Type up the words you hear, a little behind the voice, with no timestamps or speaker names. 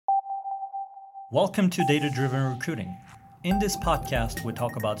Welcome to Data Driven Recruiting. In this podcast, we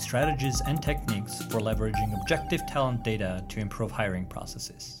talk about strategies and techniques for leveraging objective talent data to improve hiring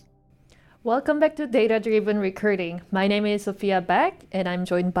processes. Welcome back to Data Driven Recruiting. My name is Sophia Beck, and I'm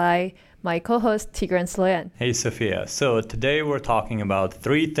joined by my co-host Tigran Sloyan. Hey, Sophia. So today we're talking about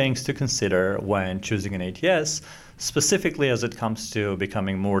 3 things to consider when choosing an ATS, specifically as it comes to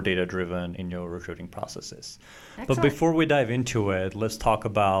becoming more data-driven in your recruiting processes. Excellent. But before we dive into it, let's talk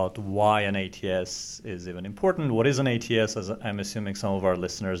about why an ATS is even important. What is an ATS? As I'm assuming some of our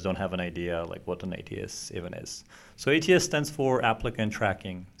listeners don't have an idea like what an ATS even is. So ATS stands for Applicant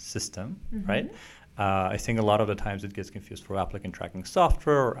Tracking System, right? I think a lot of the times it gets confused for applicant tracking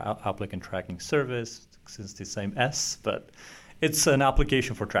software or applicant tracking service, since the same S, but it's an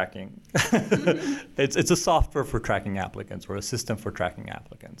application for tracking. It's a software for tracking applicants or a system for tracking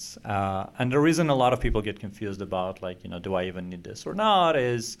applicants. And the reason a lot of people get confused about do I even need this or not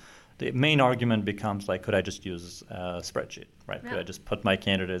is the main argument becomes could I just use a spreadsheet, right? Yeah. Could I just put my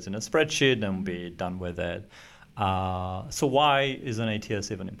candidates in a spreadsheet and be done with it? So why is an ATS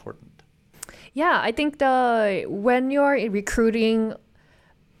even important? Yeah, I think when you're recruiting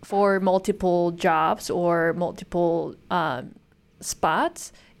for multiple jobs or multiple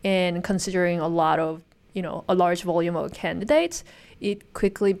spots and considering a large volume of candidates, it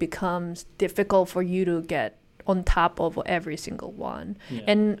quickly becomes difficult for you to get on top of every single one. Yeah.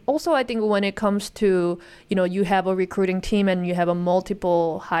 And also I think when it comes to, you have a recruiting team and you have a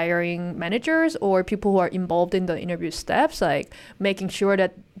multiple hiring managers or people who are involved in the interview steps, making sure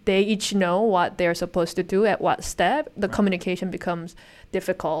that they each know what they're supposed to do at what step, the communication becomes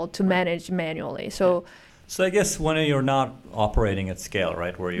difficult to manage manually. So I guess when you're not operating at scale,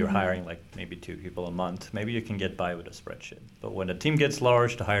 right, where you're hiring maybe 2 people a month, maybe you can get by with a spreadsheet. But when the team gets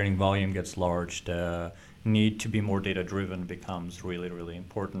large, the hiring volume gets large, the need to be more data-driven becomes really, really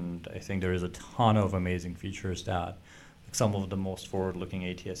important. I think there is a ton of amazing features that some of the most forward-looking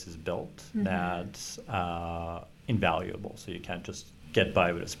ATS is built that's invaluable. So you can't just get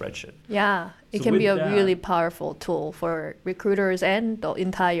by with a spreadsheet. Yeah, it can be a really powerful tool for recruiters and the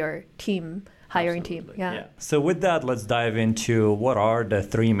entire team. Hiring Absolutely. team. Yeah. So with that, let's dive into what are the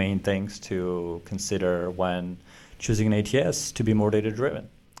 3 main things to consider when choosing an ATS to be more data-driven.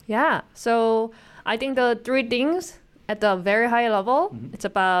 Yeah. So I think the 3 things at the very high level, it's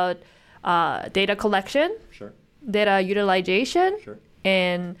about data collection, Sure. data utilization, Sure.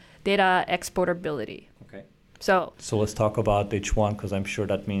 and data exportability. Okay. So let's talk about each one because I'm sure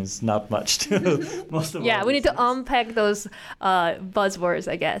that means not much to most of yeah, we need to unpack those buzzwords,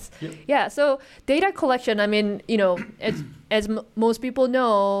 I guess. Yep. Yeah, so data collection, as most people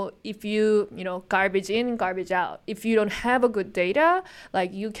know, if you, garbage in, garbage out. If you don't have a good data,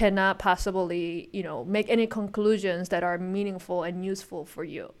 you cannot possibly, make any conclusions that are meaningful and useful for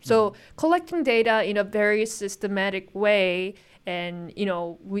you. So collecting data in a very systematic way and,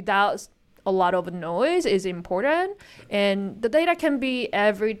 without a lot of noise is important, and the data can be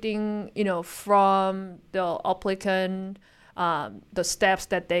everything from the applicant, the steps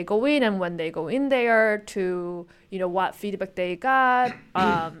that they go in and when they go in there to what feedback they got,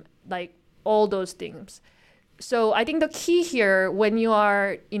 all those things. So I think the key here when you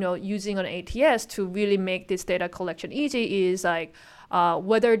are using an ATS to really make this data collection easy is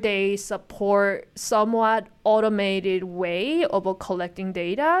whether they support somewhat automated way of collecting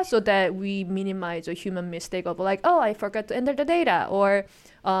data so that we minimize a human mistake of I forgot to enter the data, or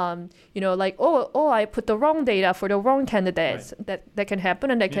I put the wrong data for the wrong candidates. Right. That can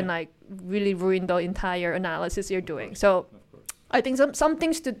happen, and that can really ruin the entire analysis you're doing. So I think some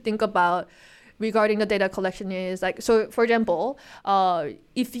things to think about regarding the data collection is so for example,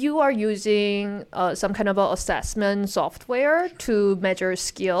 if you are using some kind of a assessment software to measure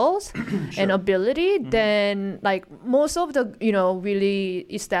skills and ability, then most of the really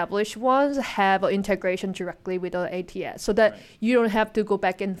established ones have an integration directly with the ATS, so that you don't have to go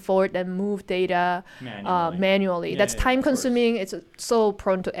back and forth and move data manually. That's time consuming. It's so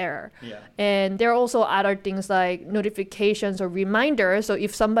prone to error. Yeah. And there are also other things like notifications or reminders. So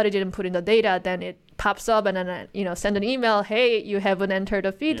if somebody didn't put in the data, then it pops up and then send an email, hey, you haven't entered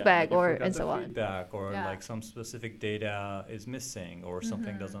the feedback, and so on. Feedback, or some specific data is missing or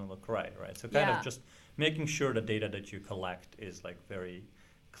something doesn't look right? So kind of just making sure the data that you collect is very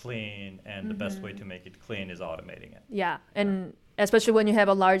clean, and the best way to make it clean is automating it. Yeah, and especially when you have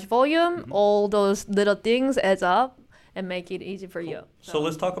a large volume, all those little things adds up and make it easy for you. So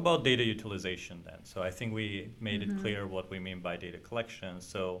let's talk about data utilization then. So I think we made it clear what we mean by data collection.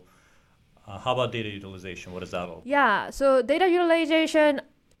 So how about data utilization? What does that all? Yeah, so data utilization,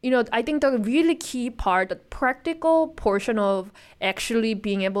 I think the really key part, the practical portion of actually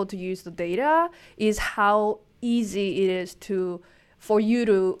being able to use the data is how easy it is for you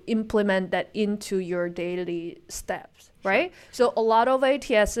to implement that into your daily steps, right? So a lot of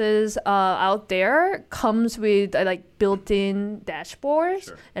ATSs out there comes with like built-in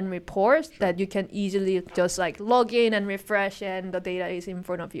dashboards and reports that you can easily just like log in and refresh and the data is in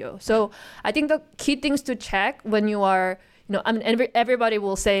front of you. So I think the key things to check when you are, I mean, everybody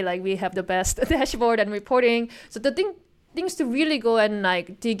will say like we have the best dashboard and reporting. So the things to really go and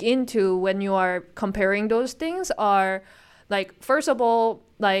like dig into when you are comparing those things are like, first of all,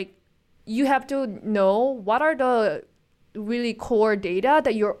 like you have to know what are the really core data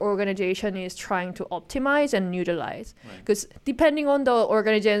that your organization is trying to optimize and utilize. Because depending on the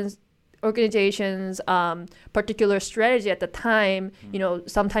organization's particular strategy at the time,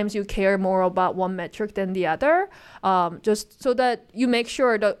 sometimes you care more about one metric than the other, just so that you make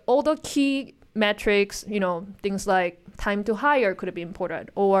sure that all the key metrics, things like time to hire could be important,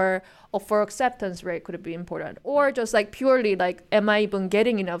 or offer acceptance rate could be important, or just like purely like, am I even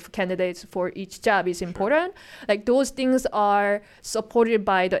getting enough candidates for each job is important. Like those things are supported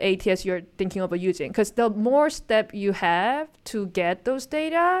by the ATS you're thinking about using, because the more step you have to get those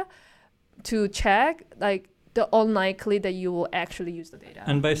data to check, like the unlikely that you will actually use the data.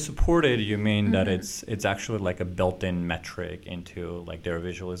 And by supported, you mean that it's actually like a built-in metric into like their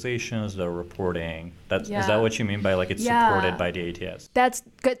visualizations, their reporting. Is that what you mean by like it's supported by the ATS? That's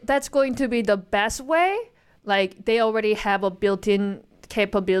going to be the best way. Like they already have a built-in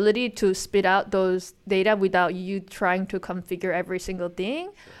capability to spit out those data without you trying to configure every single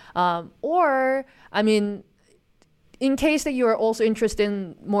thing. Or, I mean, in case that you are also interested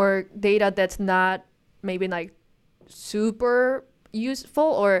in more data that's not maybe like super useful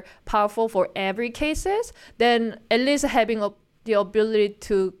or powerful for every cases, then at least having the ability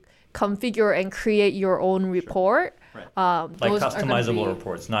to configure and create your own report. Like customizable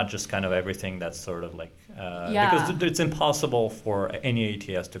reports, not just kind of everything that's sort of like, because it's impossible for any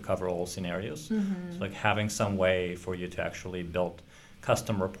ATS to cover all scenarios. So like having some way for you to actually build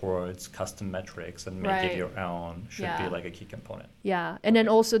custom reports, custom metrics, and make it your own should be like a key component. Yeah, and then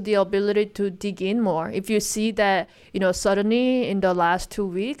also the ability to dig in more. If you see that, suddenly in the last 2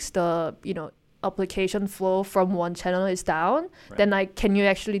 weeks, the, application flow from one channel is down, then like, can you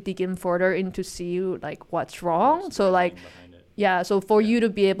actually dig in further into see like what's wrong? So like, so for you to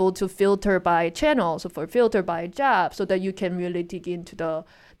be able to filter by channel, so for filter by job, so that you can really dig into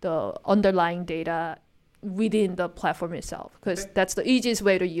the underlying data within the platform itself, because that's the easiest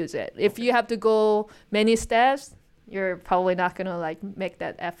way to use it. If you have to go many steps, you're probably not gonna like make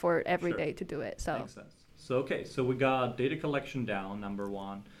that effort every day to do it. So makes sense. So we got data collection down, number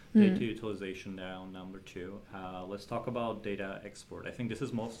one, data utilization down, number two. Let's talk about data export. I think this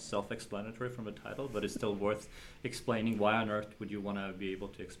is most self-explanatory from the title, but it's still worth explaining. Why on earth would you want to be able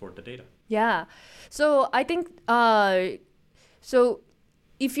to export the data? Yeah, so I think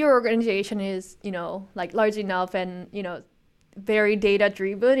if your organization is, like large enough and, very data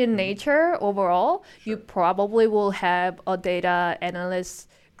driven in nature overall, you probably will have a data analyst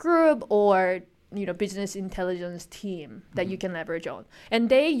group or, business intelligence team that you can leverage on. And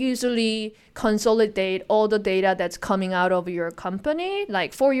they usually consolidate all the data that's coming out of your company,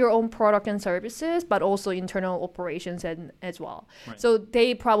 like for your own product and services, but also internal operations as well. So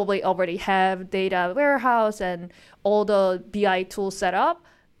they probably already have data warehouse and all the BI tools set up.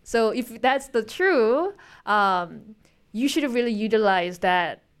 So if that's the true, you should really utilize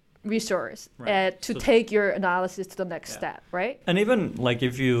that resource to take your analysis to the next step, right? And even like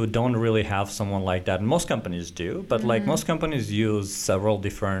if you don't really have someone like that, and most companies do, but like most companies use several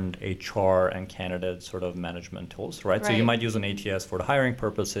different HR and candidate sort of management tools, right? So you might use an ATS for the hiring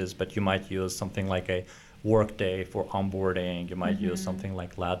purposes, but you might use something like a Workday for onboarding. You might use something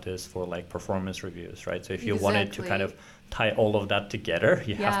like Lattice for like performance reviews, right? So if you wanted to kind of tie all of that together,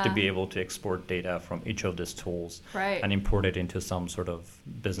 you have to be able to export data from each of these tools and import it into some sort of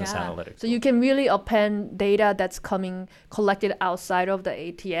business analytics. So you can really append data that's collected outside of the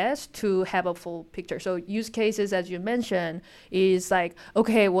ATS to have a full picture. So use cases, as you mentioned, is like,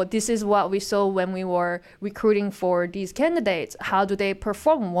 okay, well, this is what we saw when we were recruiting for these candidates. How do they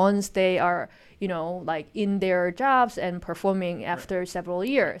perform once they are like in their jobs and performing after several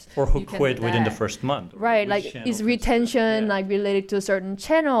years? Or who quit within the first month. Right, like is retention like related to a certain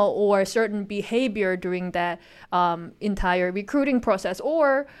channel or certain behavior during that entire recruiting process,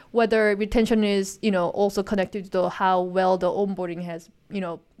 or whether retention is, also connected to how well the onboarding has,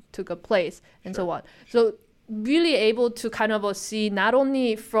 took a place and so on. So really able to kind of see not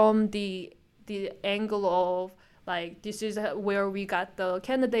only from the angle of Like this is where we got the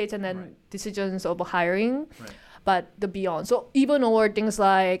candidates and then Right. decisions of hiring. Right. But the beyond. So even over things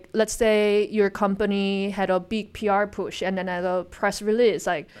like, let's say your company had a big PR push and then had a press release,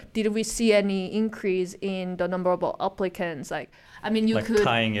 like, did we see any increase in the number of applicants? Like, I mean, you Like could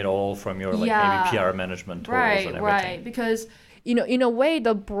tying it all from your like Yeah. maybe PR management tools right, and everything. right, because in a way,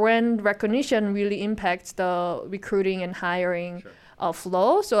 the brand recognition really impacts the recruiting and hiring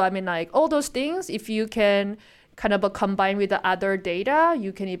flow. So I mean, like all those things, if you can kind of combine with the other data,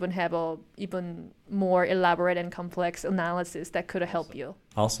 you can even have a even more elaborate and complex analysis that could help you.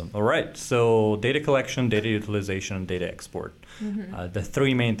 Awesome. All right. So data collection, data utilization, and data export. The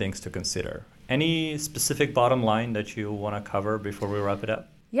three main things to consider. Any specific bottom line that you want to cover before we wrap it up?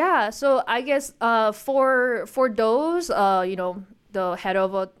 Yeah, so I guess for those, the head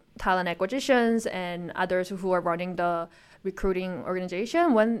of talent acquisitions and others who are running the recruiting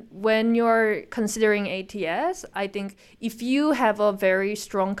organization, when you're considering ATS, I think if you have a very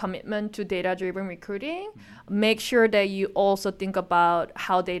strong commitment to data-driven recruiting, make sure that you also think about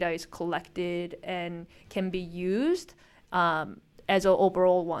how data is collected and can be used as an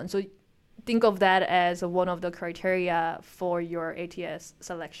overall one. So think of that as one of the criteria for your ATS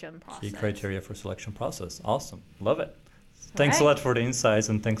selection process. Key criteria for selection process. Awesome. Love it. Thanks a right. lot for the insights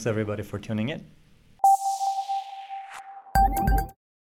and thanks everybody for tuning in.